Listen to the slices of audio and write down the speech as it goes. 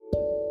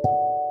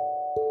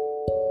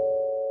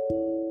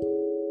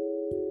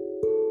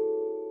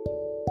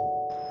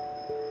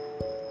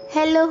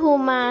Hello,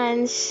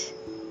 humans.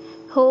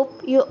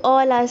 Hope you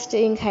all are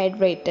staying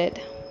hydrated.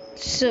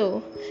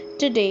 So,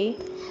 today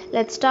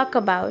let's talk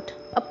about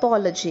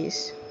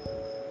apologies.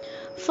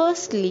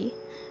 Firstly,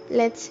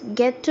 let's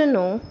get to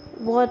know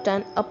what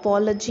an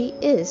apology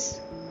is.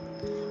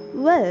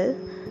 Well,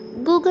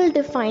 Google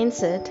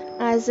defines it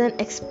as an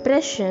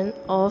expression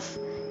of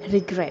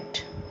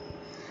regret.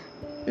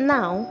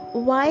 Now,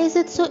 why is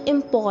it so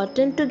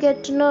important to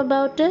get to know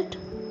about it?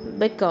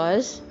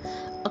 Because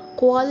a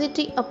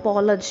quality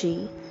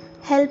apology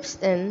helps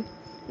in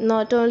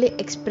not only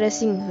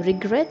expressing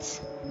regrets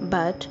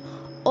but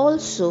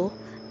also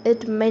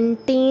it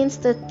maintains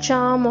the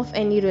charm of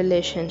any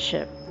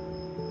relationship.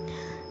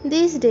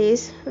 These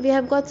days, we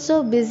have got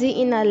so busy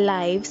in our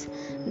lives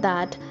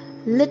that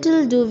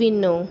little do we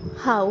know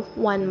how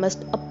one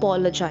must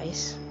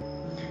apologize.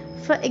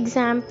 For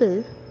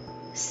example,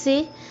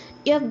 say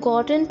you have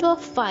got into a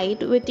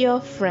fight with your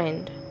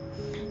friend.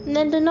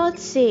 Then do not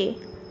say,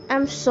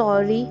 I'm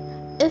sorry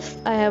if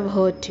I have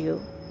hurt you.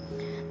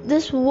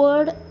 This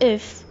word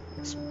if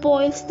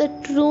spoils the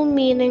true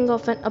meaning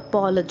of an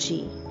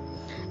apology.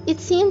 It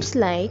seems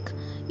like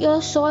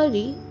you're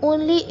sorry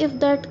only if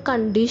that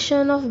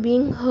condition of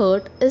being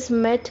hurt is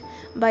met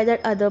by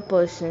that other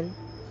person.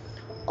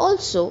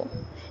 Also,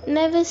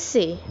 never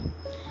say,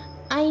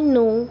 I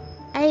know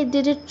I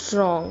did it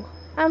wrong.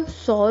 I'm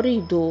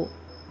sorry though.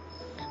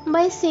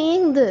 By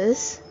saying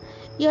this,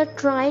 you're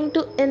trying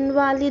to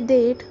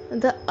invalidate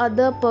the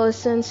other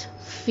person's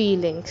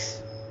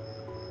feelings.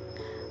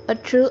 A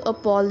true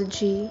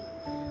apology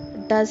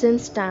doesn't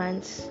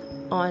stand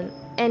on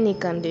any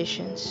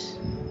conditions.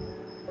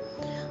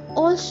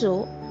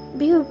 Also,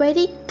 be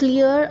very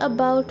clear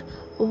about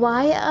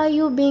why are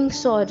you being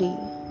sorry.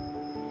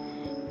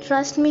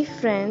 Trust me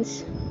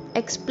friends,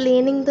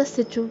 explaining the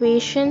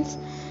situations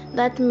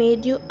that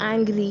made you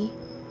angry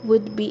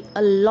would be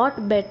a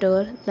lot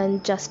better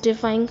than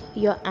justifying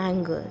your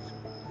anger.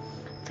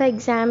 For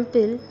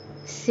example,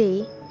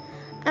 say,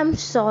 I'm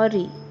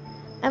sorry,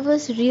 I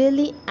was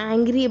really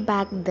angry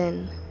back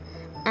then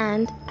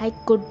and I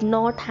could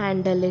not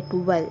handle it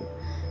well.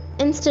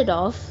 Instead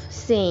of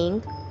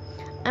saying,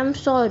 I'm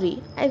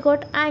sorry, I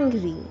got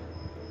angry.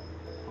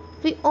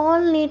 We all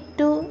need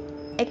to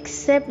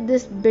accept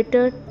this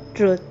bitter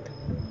truth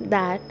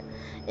that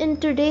in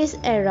today's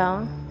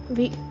era,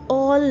 we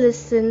all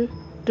listen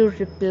to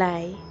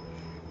reply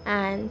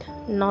and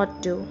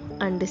not to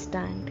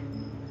understand.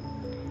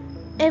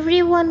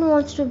 Everyone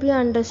wants to be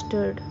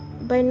understood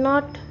by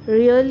not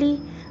really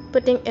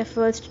putting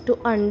efforts to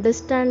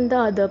understand the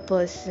other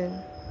person.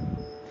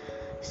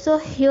 So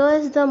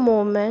here's the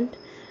moment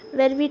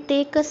where we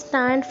take a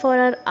stand for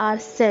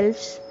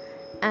ourselves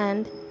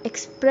and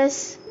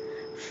express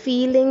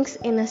feelings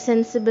in a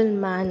sensible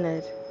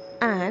manner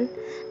and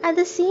at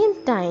the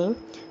same time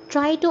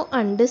try to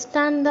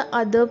understand the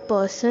other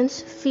person's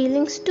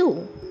feelings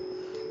too.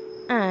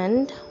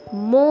 And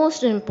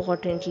most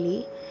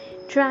importantly,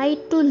 try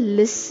to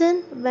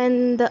listen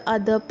when the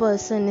other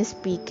person is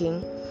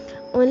speaking.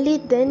 Only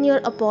then your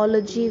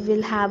apology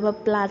will have a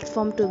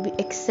platform to be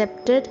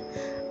accepted,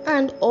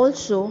 and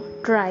also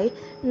try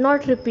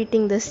not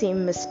repeating the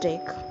same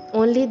mistake.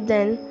 Only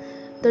then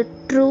the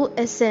true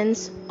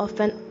essence of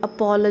an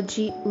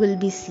apology will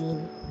be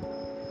seen.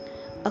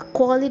 A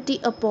quality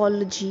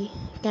apology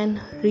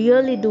can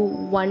really do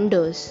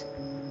wonders.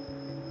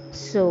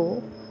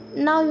 So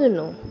now you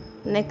know.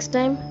 Next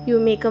time you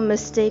make a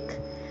mistake,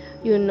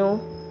 you know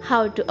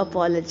how to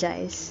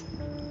apologize.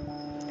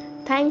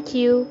 Thank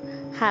you.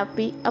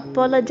 Happy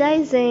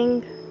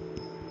apologizing.